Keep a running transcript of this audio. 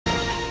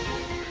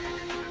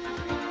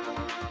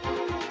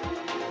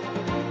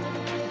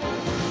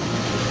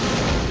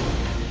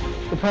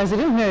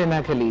President Mary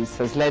McAleese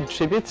has led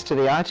tributes to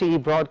the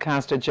RTE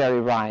broadcaster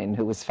Gerry Ryan,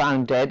 who was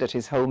found dead at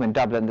his home in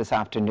Dublin this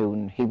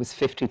afternoon. He was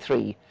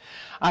 53.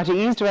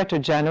 RTE's Director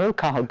General,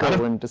 Cathal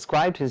Gowan,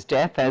 described his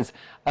death as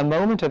a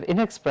moment of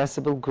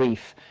inexpressible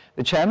grief.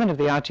 The chairman of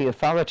the RTE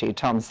Authority,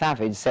 Tom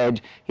Savage,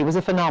 said he was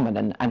a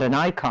phenomenon and an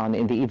icon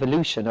in the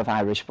evolution of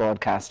Irish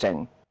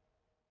broadcasting.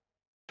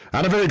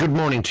 And a very good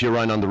morning to you,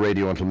 Ryan, on the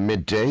radio until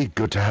midday.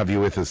 Good to have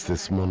you with us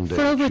this Monday.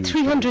 For over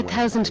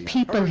 300,000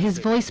 people, his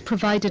voice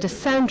provided a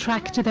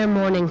soundtrack to their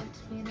morning.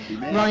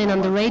 Ryan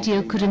on the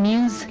radio could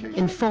amuse,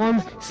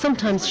 inform,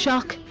 sometimes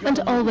shock, and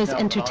always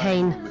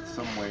entertain.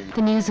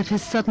 The news of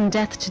his sudden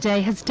death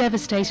today has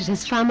devastated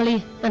his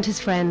family and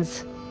his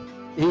friends.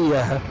 He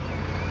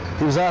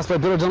was asked by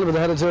Bill Donovan, the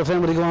head of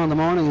 2FM, would he go on in the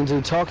morning and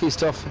do talky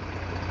stuff?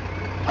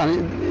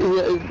 And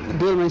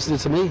Bill mentioned it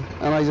to me,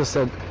 and I just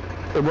said,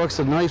 it works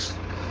at night.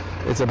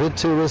 It's a bit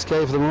too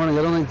risque for the morning.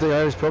 I don't think the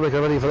Irish public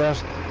are ready for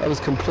that. I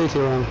was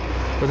completely wrong.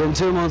 Within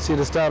 2 months he'd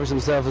established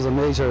himself as a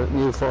major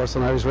new force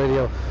on Irish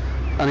radio,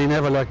 and he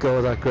never let go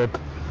of that grip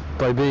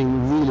by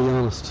being really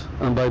honest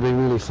and by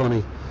being really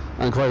funny.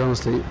 And quite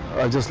honestly,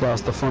 I've just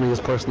lost the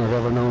funniest person I've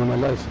ever known in my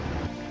life.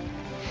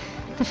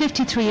 The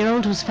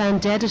 53-year-old was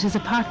found dead at his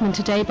apartment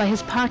today by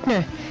his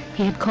partner.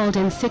 He had called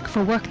in sick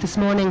for work this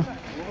morning.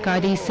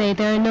 Gardaí say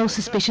there are no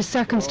suspicious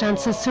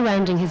circumstances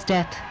surrounding his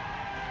death.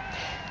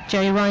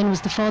 Gerry Ryan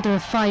was the father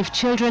of 5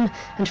 children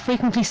and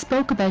frequently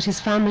spoke about his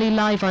family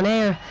live on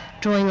air,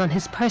 drawing on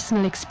his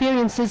personal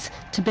experiences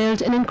to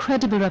build an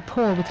incredible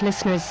rapport with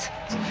listeners.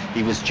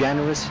 He was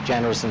generous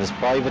in his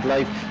private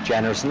life,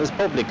 generous in his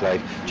public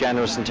life,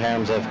 generous in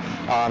terms of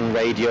on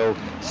radio,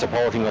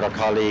 supporting other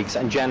colleagues,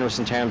 and generous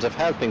in terms of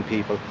helping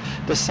people.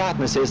 The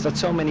sadness is that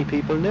so many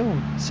people knew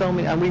him,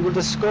 and we will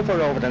discover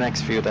over the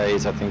next few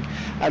days, I think,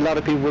 a lot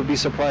of people will be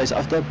surprised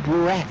of the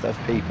breadth of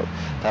people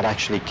that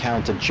actually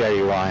counted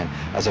Gerry Ryan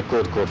as a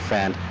good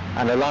friend,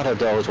 and a lot of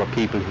those were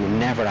people who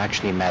never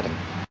actually met him.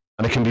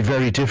 And it can be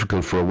very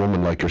difficult for a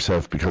woman like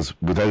yourself, because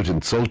without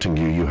insulting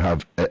you, you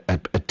have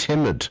a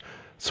timid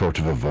sort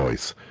of a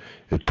voice.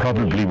 It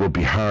probably would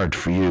be hard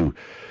for you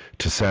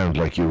to sound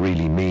like you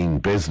really mean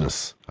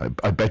business.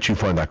 I bet you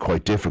find that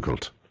quite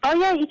difficult. Oh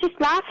yeah, he just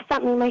laughs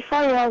at me. My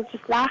 4-year-old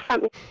just laughs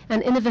at me.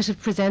 An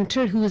innovative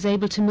presenter who was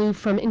able to move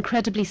from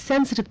incredibly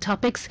sensitive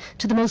topics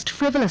to the most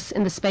frivolous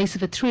in the space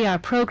of a 3-hour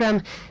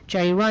programme,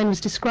 Gerry Ryan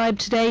was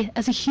described today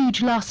as a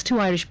huge loss to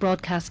Irish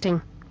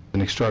broadcasting.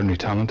 An extraordinary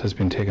talent has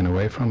been taken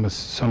away from us.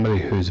 Somebody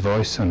whose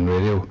voice on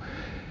radio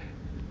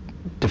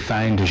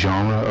defined a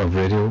genre of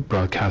radio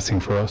broadcasting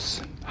for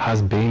us,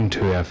 has been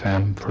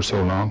 2FM for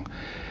so long,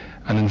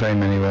 and in very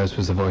many ways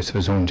was the voice of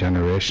his own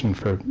generation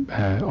for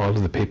all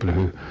of the people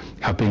who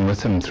have been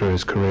with him through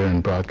his career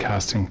in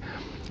broadcasting,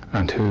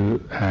 and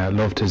who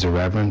loved his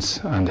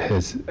irreverence and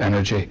his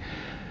energy,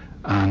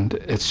 and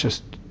it's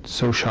just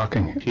so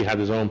shocking. He had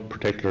his own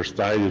particular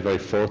style. He was very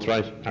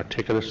forthright,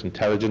 articulate,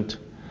 intelligent,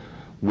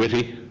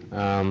 witty,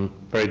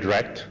 very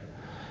direct,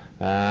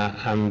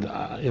 and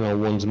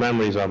one's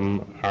memories of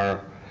him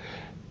are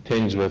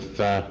tinged with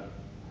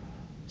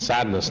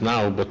sadness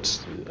now,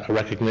 but a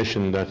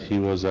recognition that he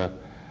was a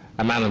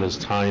man of his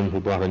time who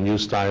brought a new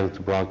style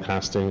to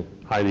broadcasting,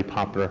 highly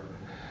popular,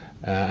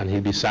 and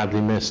he'll be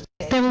sadly missed.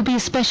 There will be a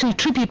special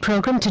tribute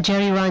programme to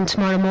Gerry Ryan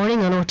tomorrow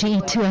morning on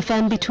RTE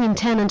 2FM between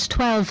 10 and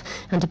 12,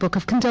 and a book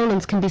of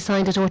condolence can be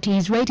signed at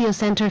RTE's radio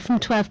centre from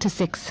 12 to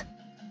 6.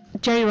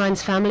 Gerry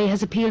Ryan's family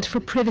has appealed for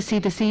privacy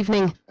this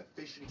evening.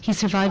 He's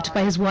survived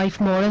by his wife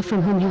Maura,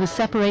 from whom he was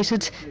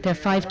separated, their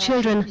 5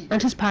 children,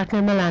 and his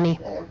partner Melanie.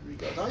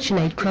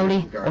 Sinead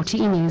Crowley,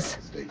 RTE News.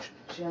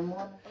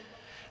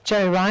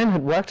 Gerry Ryan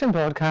had worked in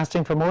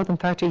broadcasting for more than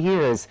 30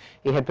 years.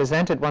 He had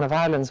presented one of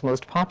Ireland's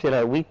most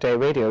popular weekday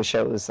radio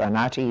shows on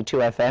RTE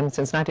 2FM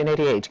since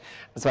 1988,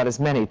 as well as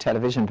many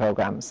television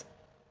programmes.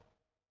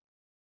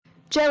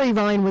 Gerry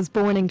Ryan was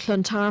born in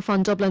Clontarf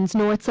on Dublin's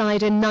north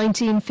side in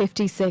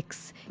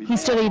 1956. He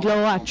studied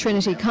law at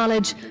Trinity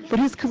College, but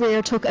his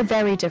career took a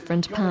very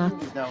different path.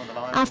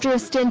 After a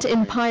stint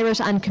in pirate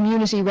and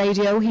community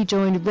radio, he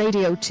joined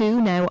Radio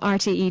 2, now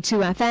RTE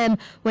 2FM,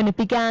 when it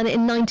began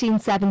in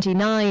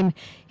 1979.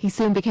 He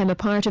soon became a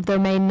part of their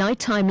main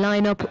nighttime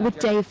lineup with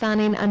Dave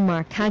Fanning and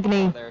Mark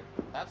Cagney.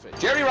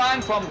 Gerry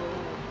Ryan from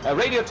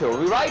Radio 2, are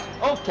we right?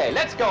 OK,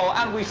 let's go,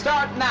 and we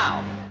start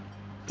now.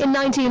 In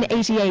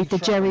 1988, the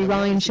Gerry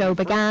Ryan Show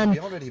began.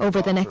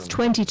 Over the next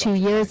 22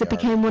 years, it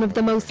became one of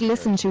the most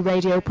listened to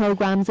radio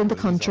programmes in the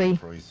country.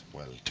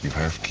 Well, to be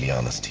perfectly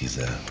honest, he's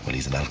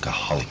an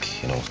alcoholic,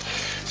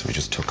 so we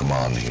just took him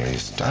on here.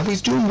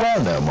 He's doing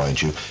well now,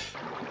 mind you.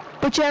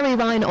 But Gerry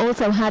Ryan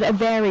also had a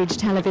varied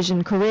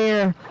television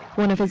career.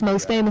 One of his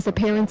most famous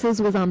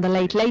appearances was on The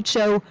Late Late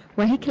Show,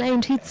 where he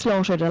claimed he'd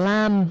slaughtered a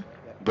lamb.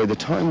 By the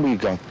time we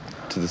got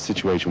to the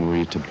situation where we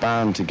had to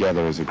band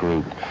together as a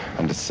group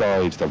and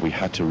decide that we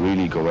had to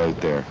really go out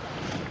there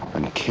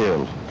and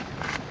kill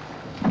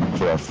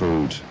for our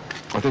food,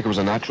 I think it was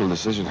a natural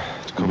decision.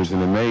 It was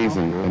an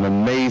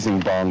amazing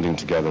bonding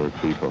together with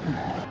people.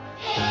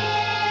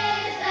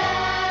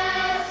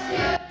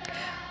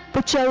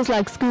 But shows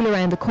like School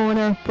Around the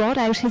Corner brought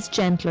out his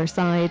gentler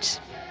side.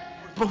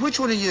 But which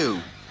one are you?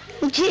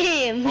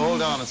 James.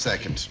 Hold on a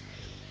second.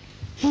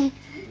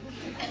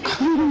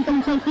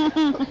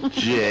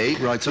 Jay,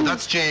 right, so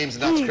that's James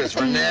and that's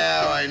Christopher.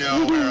 Now I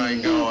know where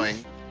I'm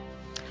going.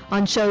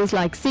 On shows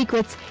like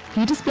Secrets,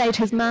 he displayed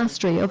his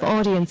mastery of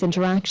audience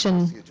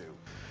interaction.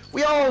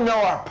 We all know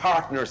our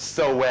partners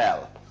so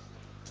well,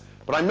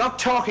 but I'm not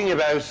talking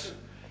about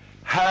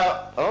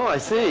how... Oh, I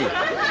see.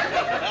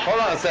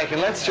 Hold on a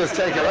second, let's just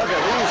take a look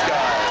at these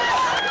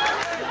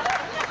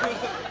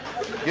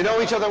guys. You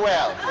know each other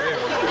well?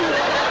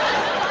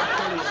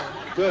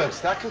 Good,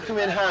 that could come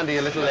in handy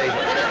a little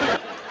later.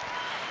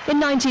 In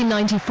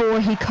 1994,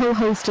 he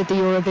co-hosted the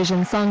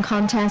Eurovision Song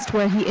Contest,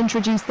 where he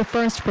introduced the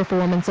first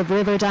performance of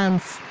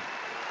Riverdance.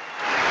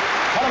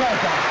 What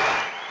about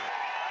that?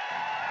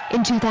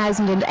 In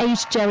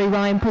 2008, Gerry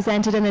Ryan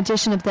presented an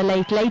edition of The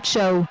Late Late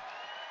Show.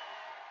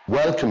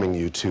 Welcoming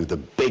you to the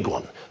big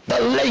one,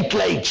 The Late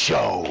Late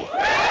Show.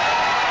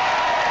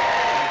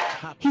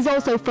 He's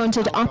also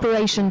fronted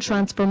Operation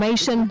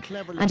Transformation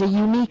and a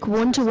unique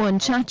one-to-one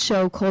chat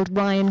show called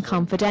Ryan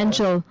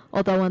Confidential,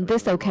 although on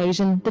this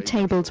occasion the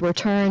tables were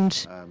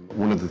turned.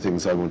 One of the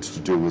things I wanted to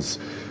do was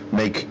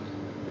make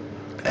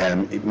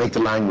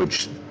the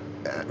language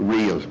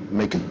real,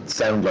 make it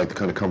sound like the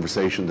kind of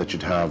conversation that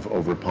you'd have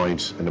over a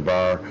pint in a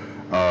bar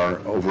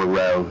or over a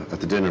row at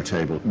the dinner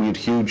table. We had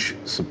huge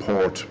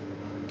support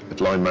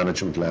at line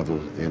management level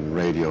in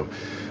radio,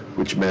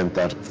 which meant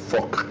that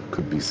fuck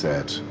could be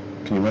said.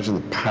 Can you imagine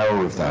the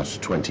power of that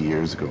 20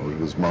 years ago? It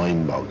was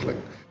mind-boggling.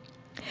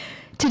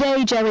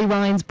 Today, Gerry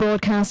Ryan's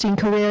broadcasting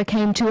career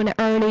came to an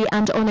early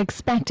and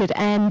unexpected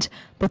end,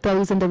 but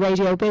those in the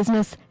radio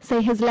business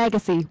say his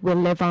legacy will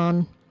live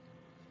on.